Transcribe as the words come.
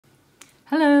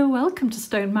Hello, welcome to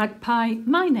StoneMagpie.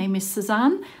 My name is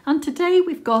Suzanne and today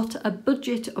we've got a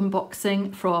budget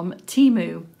unboxing from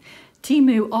Temu.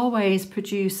 Temu always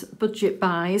produce budget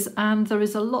buys and there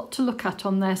is a lot to look at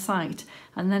on their site,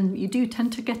 and then you do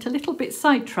tend to get a little bit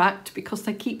sidetracked because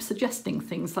they keep suggesting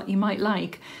things that you might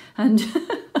like and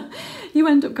you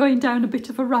end up going down a bit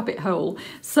of a rabbit hole.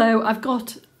 So I've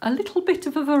got a little bit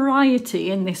of a variety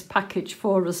in this package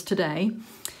for us today.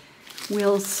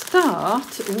 We'll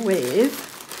start with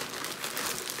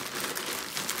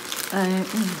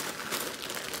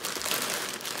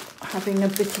having a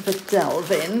bit of a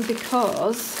delve in,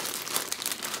 because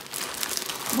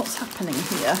what's happening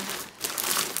here?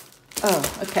 Oh,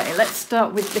 okay, let's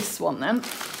start with this one then.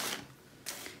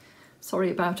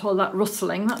 Sorry about all that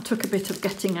rustling, that took a bit of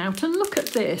getting out. And look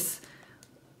at this.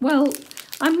 Well,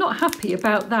 I'm not happy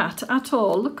about that at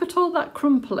all. Look at all that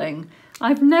crumpling.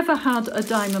 I've never had a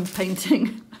diamond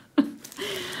painting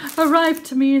arrive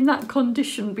to me in that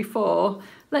condition before.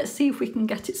 Let's see if we can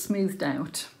get it smoothed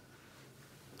out.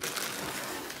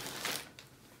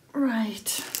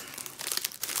 Right.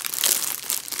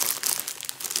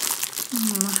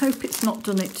 I hope it's not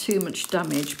done it too much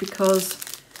damage, because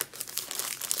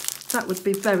that would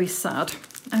be very sad.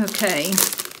 Okay.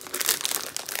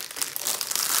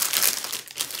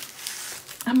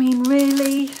 I mean,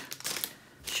 really?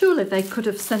 Surely they could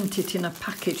have sent it in a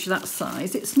package that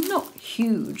size. It's not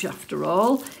huge after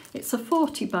all. It's a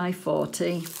 40 by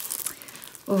 40.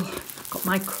 Oh, I've got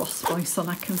my cross voice on,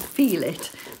 I can feel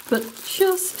it. But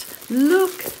just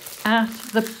look at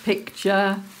the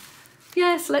picture.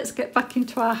 Yes, let's get back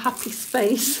into our happy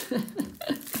space.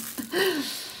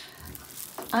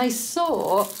 I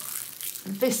saw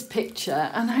this picture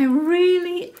and I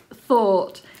really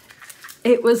thought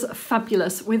it was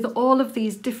fabulous with all of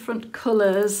these different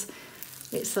colours.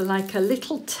 It's like a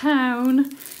little town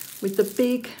with the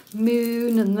big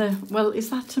moon and the, well,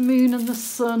 is that a moon and the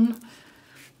sun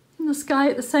in the sky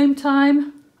at the same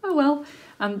time? Oh well,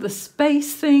 and the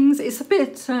space things. It's a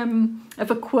bit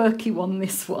of a quirky one,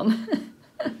 this one.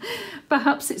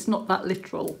 Perhaps it's not that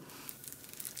literal.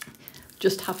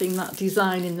 Just having that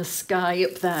design in the sky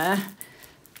up there.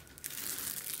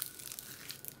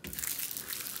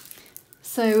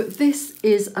 So this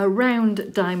is a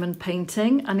round diamond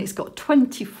painting and it's got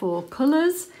 24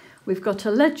 colours. We've got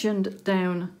a legend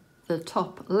down the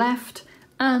top left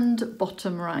and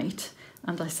bottom right.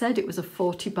 And I said it was a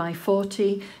 40 by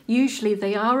 40. Usually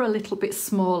they are a little bit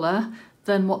smaller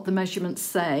than what the measurements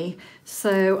say.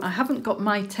 So I haven't got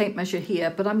my tape measure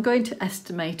here, but I'm going to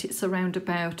estimate it's around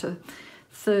about a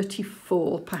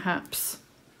 34 perhaps.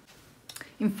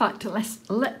 In fact,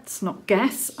 let's not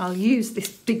guess. I'll use this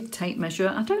big tape measure.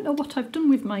 I don't know what I've done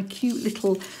with my cute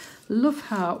little love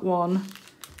heart one.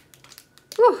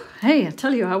 Oh, hey, I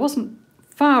tell you, I wasn't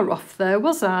far off there,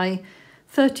 was I?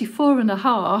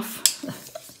 34.5.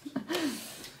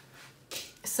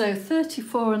 So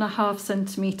 34.5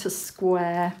 centimetres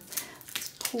square. Let's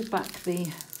pull back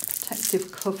the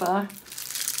protective cover.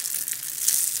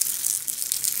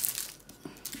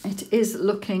 It is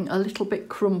looking a little bit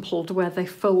crumpled where they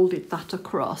folded that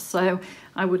across, so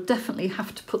I would definitely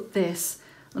have to put this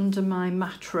under my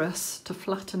mattress to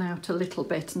flatten out a little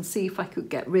bit and see if I could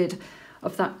get rid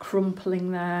of that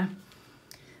crumpling there.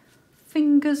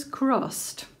 Fingers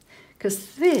crossed,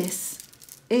 because this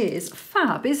is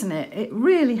fab, isn't it? It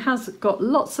really has got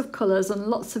lots of colours and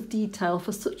lots of detail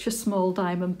for such a small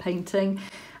diamond painting,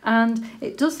 and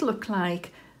it does look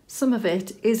like some of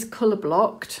it is colour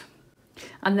blocked.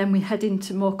 And then we head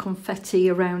into more confetti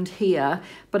around here.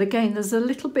 But again, there's a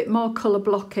little bit more colour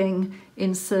blocking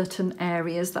in certain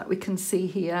areas that we can see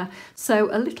here.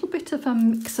 So a little bit of a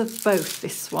mix of both,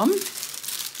 this one.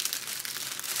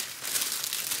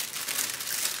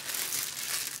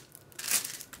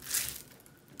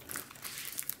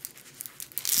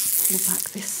 Pull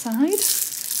back this side.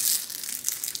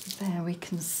 There we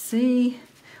can see.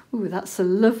 Ooh, that's a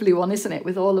lovely one, isn't it?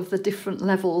 With all of the different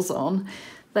levels on.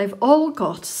 They've all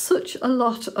got such a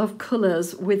lot of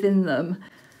colours within them.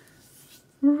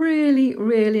 Really,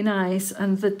 really nice.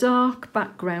 And the dark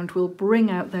background will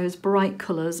bring out those bright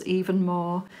colours even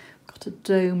more. Got a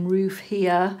dome roof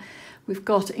here. We've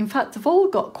got, in fact, they've all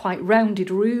got quite rounded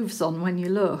roofs on when you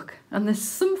look. And there's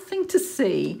something to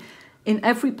see in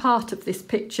every part of this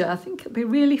picture. I think it'll be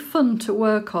really fun to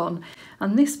work on.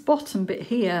 And this bottom bit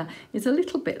here is a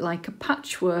little bit like a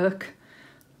patchwork.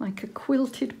 Like a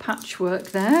quilted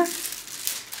patchwork there. Let's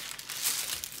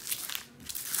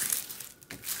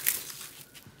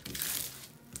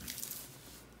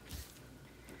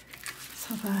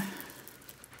have a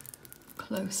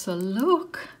closer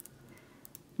look.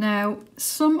 Now,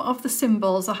 some of the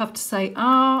symbols, I have to say,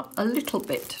 are a little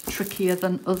bit trickier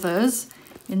than others.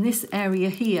 In this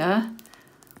area here,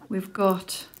 we've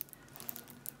got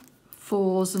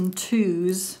 4s and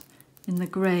 2s in the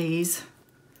greys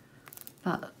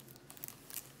that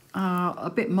are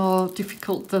a bit more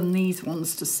difficult than these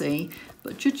ones to see.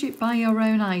 But judge it by your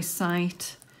own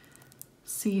eyesight.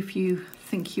 See if you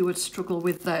think you would struggle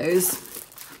with those.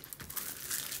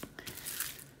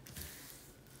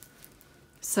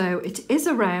 So it is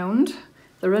a round.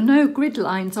 There are no grid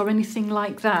lines or anything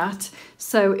like that.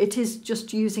 So it is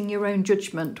just using your own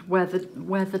judgment where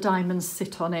the diamonds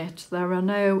sit on it. There are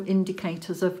no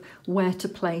indicators of where to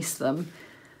place them.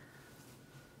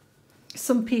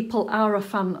 Some people are a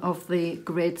fan of the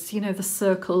grids, you know, the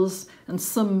circles, and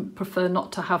some prefer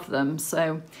not to have them.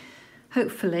 So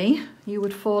hopefully you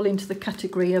would fall into the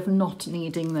category of not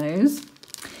needing those.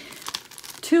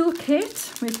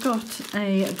 Toolkit, we've got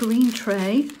a green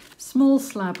tray, small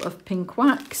slab of pink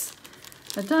wax,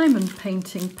 a diamond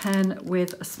painting pen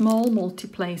with a small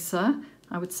multi-placer,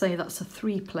 I would say that's a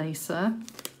 3-placer,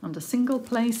 and a single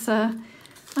placer,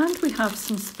 and we have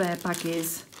some spare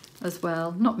baggies as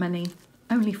well, not many,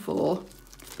 only 4,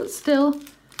 but still you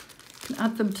can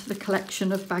add them to the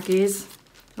collection of baggies.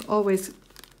 They're always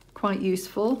quite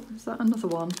useful. Is that another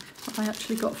one? Have I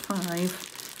actually got 5?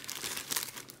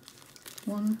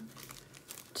 1,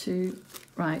 2,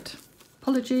 right.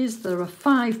 Apologies, there are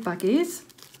 5 baggies,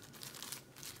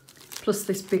 plus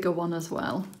this bigger one as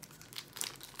well.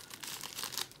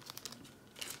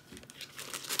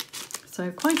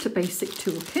 So quite a basic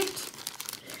toolkit.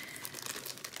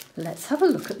 Let's have a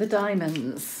look at the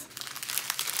diamonds.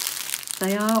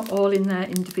 They are all in their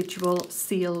individual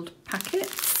sealed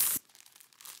packets.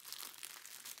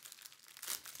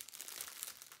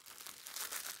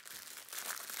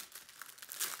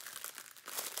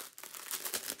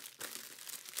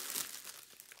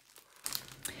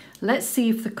 Let's see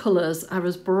if the colours are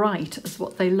as bright as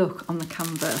what they look on the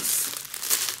canvas.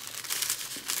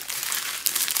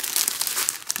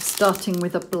 Starting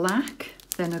with a black,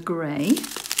 then a grey,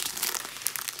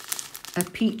 a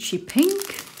peachy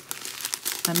pink,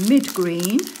 a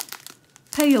mid-green,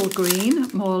 pale green,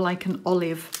 more like an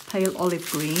olive, pale olive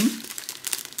green,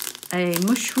 a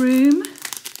mushroom,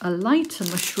 a lighter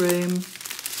mushroom,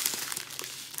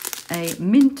 a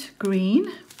mint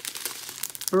green,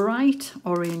 bright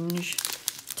orange,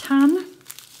 tan,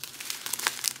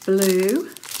 blue,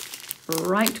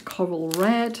 bright coral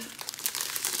red,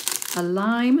 a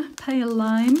lime, pale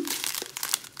lime,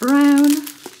 brown,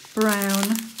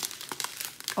 brown,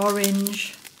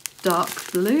 orange, dark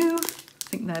blue. I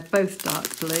think they're both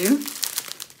dark blue.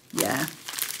 Yeah.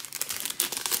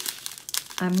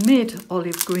 A mid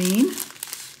olive green,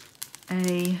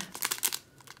 I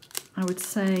would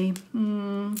say,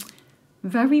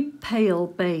 very pale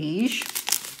beige,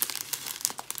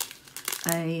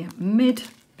 a mid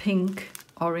pink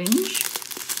orange,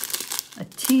 a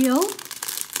teal,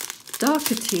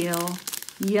 darker teal,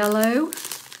 yellow,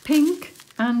 pink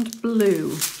and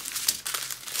blue.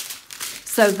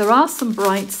 So there are some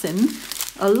brights in,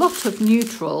 a lot of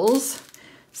neutrals,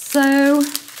 so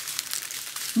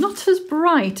not as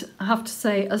bright, I have to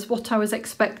say, as what I was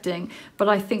expecting, but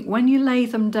I think when you lay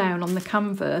them down on the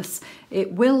canvas,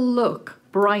 it will look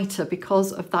brighter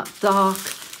because of that dark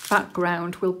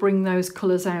background will bring those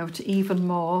colours out even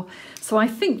more. So I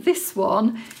think this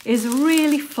one is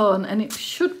really fun and it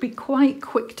should be quite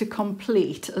quick to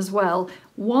complete as well.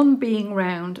 1 being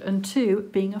round and 2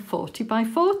 being a 40 by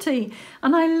 40.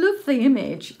 And I love the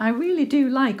image. I really do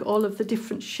like all of the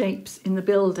different shapes in the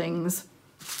buildings.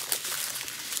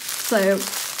 So,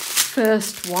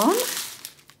 first one,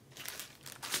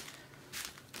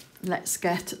 let's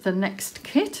get the next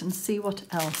kit and see what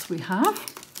else we have.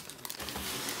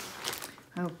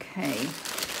 Okay.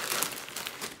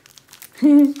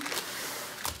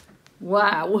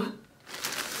 Wow.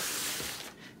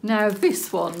 Now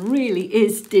this one really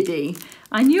is Diddy.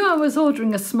 I knew I was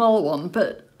ordering a small one,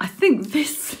 but I think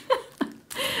this,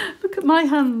 look at my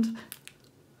hand.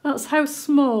 That's how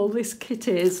small this kit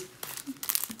is.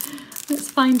 Let's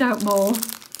find out more.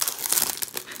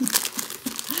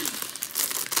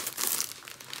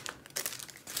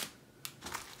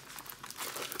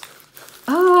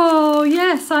 Oh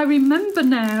yes, I remember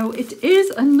now. It is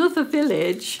another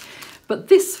village, but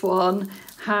this one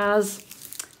has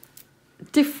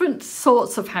different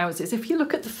sorts of houses. If you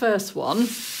look at the first one,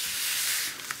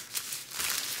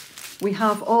 we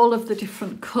have all of the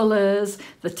different colours,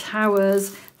 the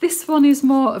towers. This one is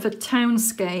more of a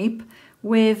townscape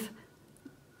with,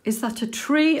 is that a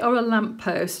tree or a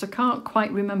lamppost? I can't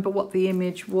quite remember what the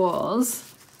image was.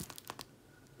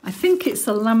 I think it's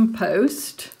a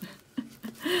lamppost.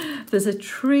 There's a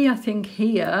tree, I think,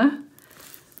 here.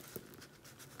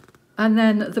 And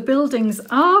then the buildings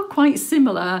are quite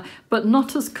similar, but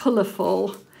not as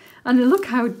colourful. And look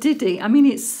how diddy. I mean,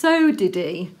 it's so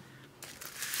diddy.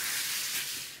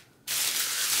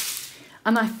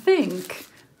 And I think,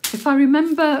 if I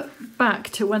remember back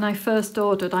to when I first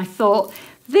ordered, I thought,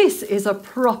 this is a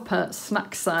proper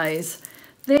snack size.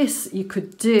 This you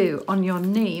could do on your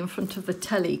knee in front of the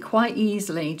telly quite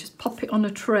easily. Just pop it on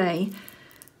a tray.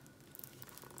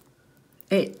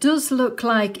 It does look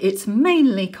like it's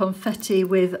mainly confetti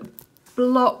with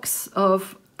blocks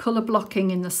of colour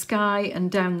blocking in the sky and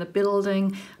down the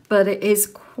building, but it is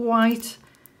quite,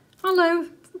 although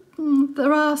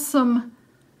there are some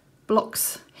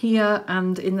blocks here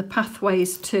and in the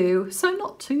pathways too, so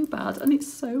not too bad. And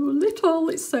it's so little,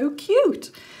 it's so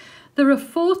cute. There are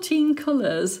 14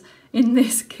 colours in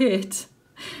this kit.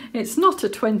 It's not a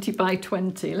 20 by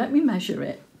 20. Let me measure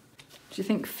it. Do you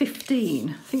think 15?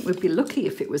 I think we'd be lucky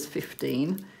if it was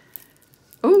 15.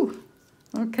 Oh,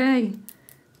 okay.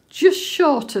 Just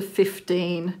short of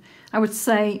 15. I would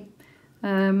say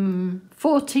 14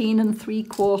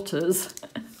 3/4.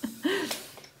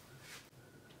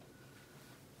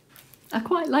 I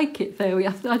quite like it though.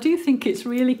 I do think it's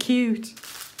really cute.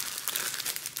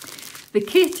 The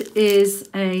kit is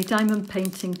a diamond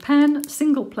painting pen,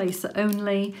 single placer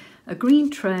only, a green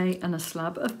tray and a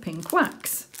slab of pink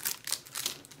wax.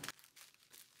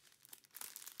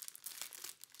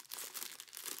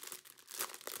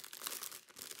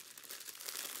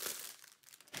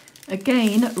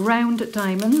 Again, round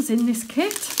diamonds in this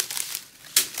kit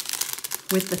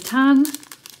with the tan,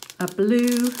 a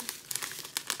blue,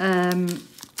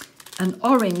 an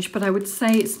orange, but I would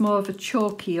say it's more of a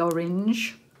chalky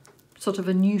orange, sort of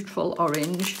a neutral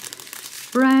orange,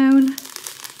 brown,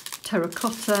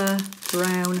 terracotta,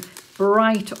 brown,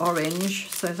 bright orange,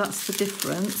 so that's the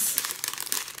difference.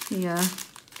 Here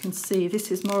you can see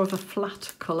this is more of a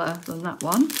flat colour than that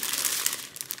one.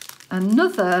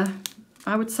 Another,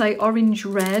 I would say orange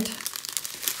red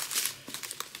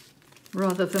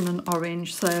rather than an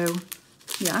orange, so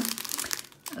yeah.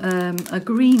 A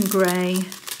green grey,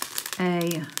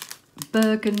 a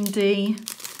burgundy,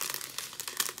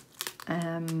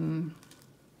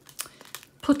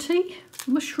 putty,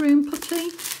 mushroom putty,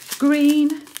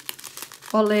 green,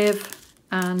 olive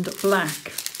and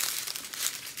black.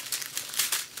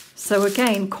 So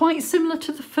again, quite similar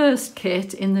to the first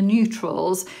kit in the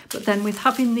neutrals, but then with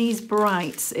having these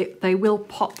brights, they will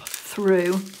pop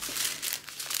through.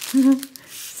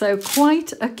 So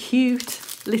quite a cute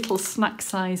little snack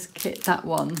size kit, that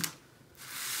one.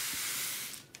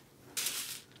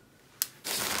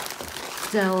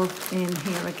 Delve in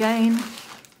here again.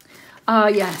 Ah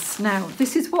yes, now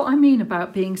this is what I mean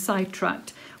about being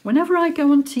sidetracked. Whenever I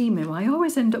go on Temu, I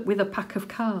always end up with a pack of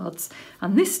cards.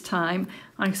 And this time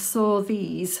I saw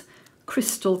these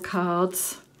crystal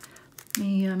cards. Let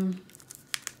me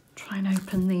try and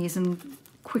open these and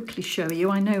quickly show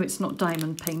you. I know it's not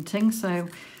diamond painting, so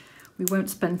we won't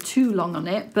spend too long on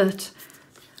it, but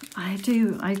I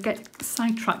get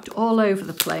sidetracked all over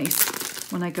the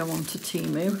place when I go on to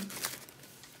Temu.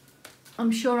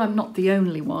 I'm sure I'm not the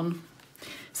only one.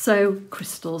 So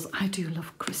crystals, I do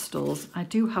love crystals. I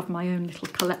do have my own little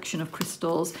collection of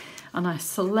crystals and I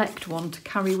select one to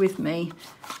carry with me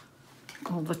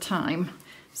all the time.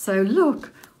 So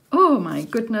look, oh my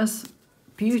goodness,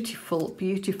 beautiful,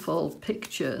 beautiful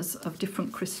pictures of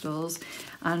different crystals,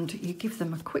 and you give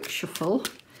them a quick shuffle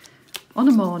on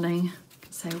a morning,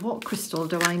 say what crystal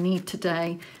do I need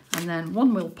today, and then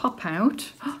one will pop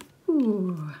out.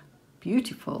 Ooh,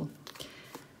 beautiful.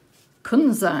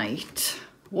 Kunzite.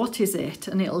 What is it?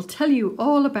 And it'll tell you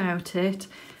all about it.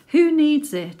 Who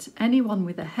needs it? Anyone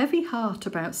with a heavy heart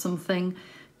about something.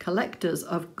 Collectors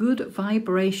of good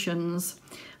vibrations.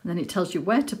 And then it tells you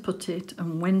where to put it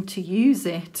and when to use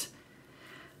it.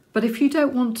 But if you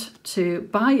don't want to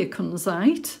buy a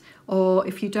kunzite, or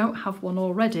if you don't have one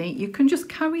already, you can just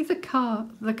carry the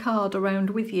card around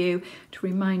with you to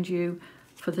remind you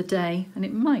for the day, and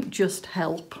it might just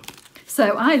help.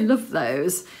 So I love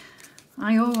those.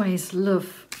 I always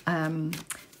love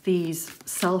these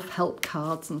self-help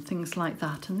cards and things like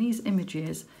that, and these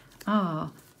images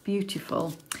are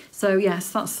beautiful. So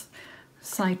yes, that's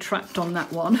sidetracked on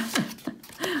that one.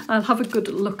 I'll have a good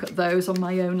look at those on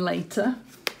my own later.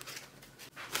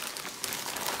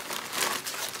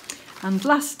 And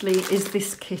lastly is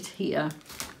this kit here.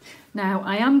 Now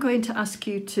I am going to ask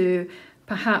you to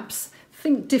perhaps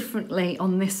think differently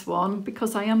on this one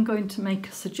because I am going to make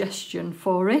a suggestion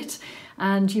for it,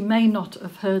 and you may not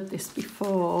have heard this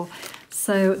before.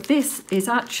 So this is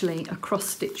actually a cross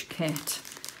stitch kit.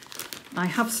 I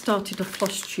have started a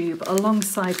floss tube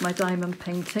alongside my diamond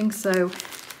painting, so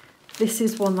this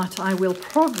is one that I will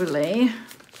probably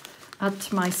add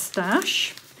to my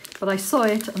stash, but I saw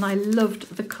it and I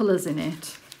loved the colours in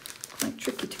it. Quite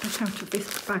tricky to get out of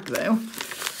this bag though.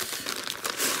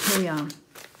 Here we are.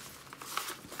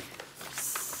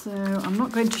 So I'm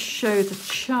not going to show the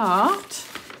chart,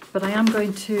 but I am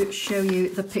going to show you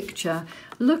the picture.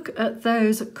 Look at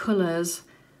those colours,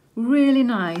 really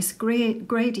nice,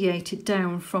 gradiated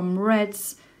down from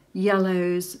reds,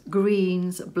 yellows,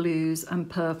 greens, blues and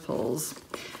purples.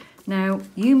 Now,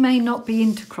 you may not be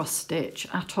into cross stitch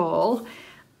at all,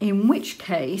 in which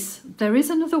case there is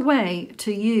another way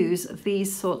to use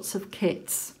these sorts of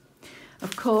kits.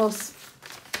 Of course,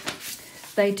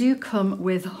 they do come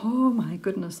with, oh my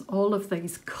goodness, all of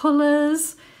these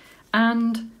colours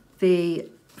and the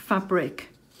fabric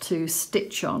to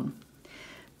stitch on.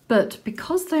 But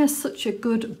because they're such a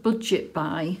good budget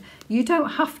buy, you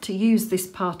don't have to use this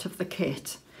part of the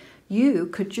kit. You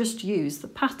could just use the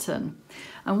pattern.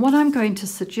 And what I'm going to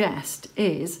suggest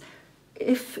is,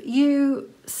 if you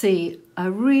see a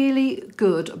really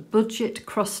good budget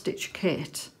cross stitch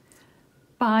kit,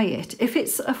 buy it. If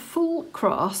it's a full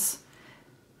cross,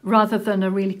 rather than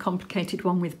a really complicated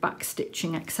one with back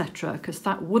stitching, etc., because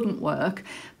that wouldn't work.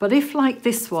 But if, like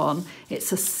this one,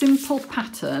 it's a simple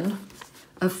pattern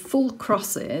of full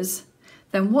crosses,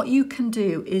 then what you can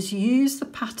do is use the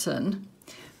pattern,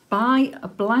 buy a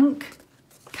blank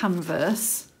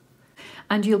canvas,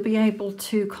 and you'll be able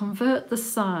to convert the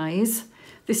size.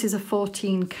 This is a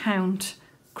 14 count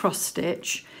cross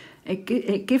stitch.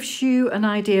 It gives you an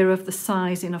idea of the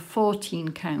size in a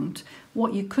 14 count.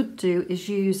 What you could do is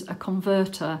use a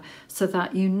converter so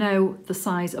that you know the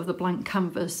size of the blank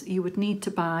canvas you would need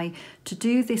to buy to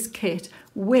do this kit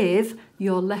with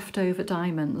your leftover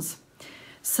diamonds.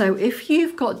 So if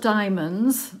you've got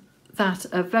diamonds that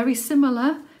are very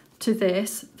similar to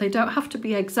this, they don't have to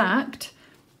be exact,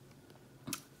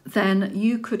 then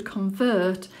you could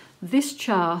convert this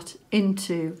chart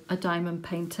into a diamond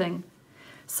painting.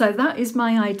 So that is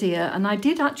my idea, and I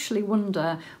did actually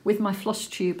wonder with my floss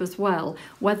tube as well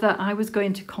whether I was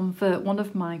going to convert one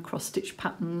of my cross stitch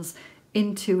patterns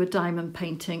into a diamond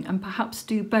painting and perhaps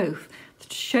do both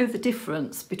to show the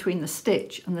difference between the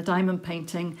stitch and the diamond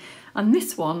painting, and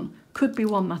this one could be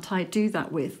one that I do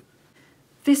that with.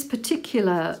 This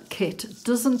particular kit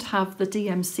doesn't have the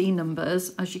DMC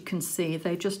numbers, as you can see,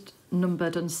 they're just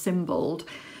numbered and symboled,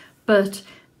 but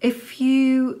if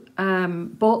you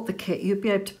bought the kit, you'd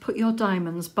be able to put your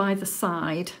diamonds by the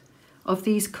side of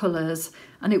these colours,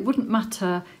 and it wouldn't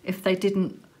matter if they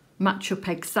didn't match up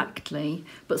exactly,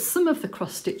 but some of the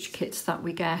cross-stitch kits that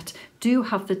we get do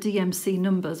have the DMC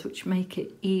numbers, which make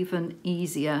it even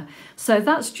easier. So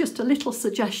that's just a little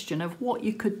suggestion of what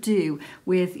you could do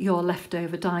with your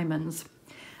leftover diamonds.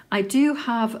 I do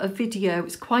have a video,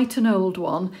 it's quite an old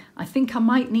one, I think I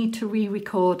might need to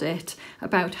re-record it,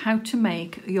 about how to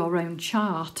make your own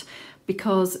chart,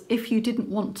 because if you didn't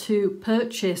want to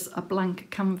purchase a blank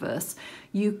canvas,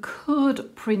 you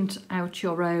could print out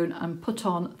your own and put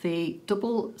on the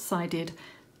double-sided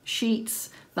sheets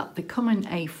that they come in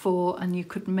A4, and you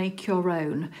could make your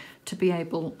own to be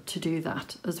able to do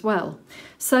that as well.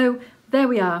 So there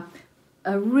we are,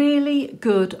 a really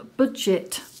good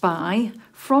budget buy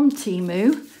from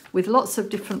Temu with lots of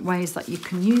different ways that you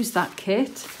can use that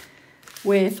kit,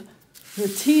 with the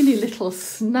teeny little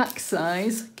snack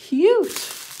size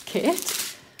cute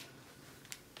kit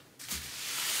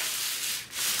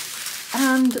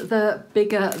and the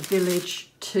bigger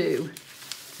village too.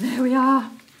 There we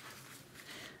are.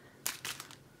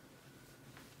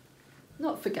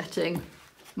 Not forgetting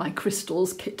my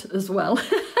crystals kit as well.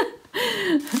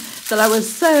 That I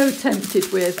was so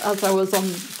tempted with as I was on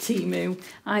Temu.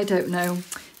 I don't know.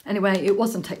 Anyway, it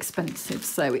wasn't expensive,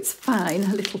 so it's fine,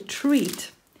 a little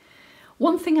treat.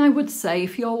 One thing I would say,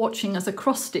 if you're watching as a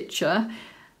cross-stitcher,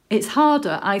 it's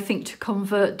harder, I think, to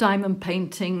convert diamond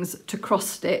paintings to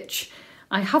cross-stitch.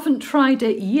 I haven't tried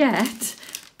it yet,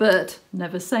 but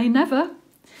never say never.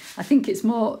 I think it's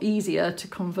more easier to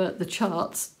convert the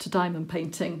charts to diamond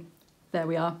painting. There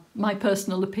we are, my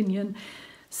personal opinion.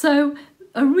 So,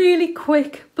 a really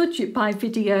quick budget buy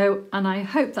video, and I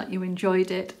hope that you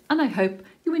enjoyed it, and I hope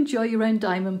you enjoy your own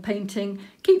diamond painting.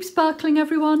 Keep sparkling,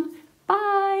 everyone.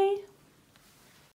 Bye.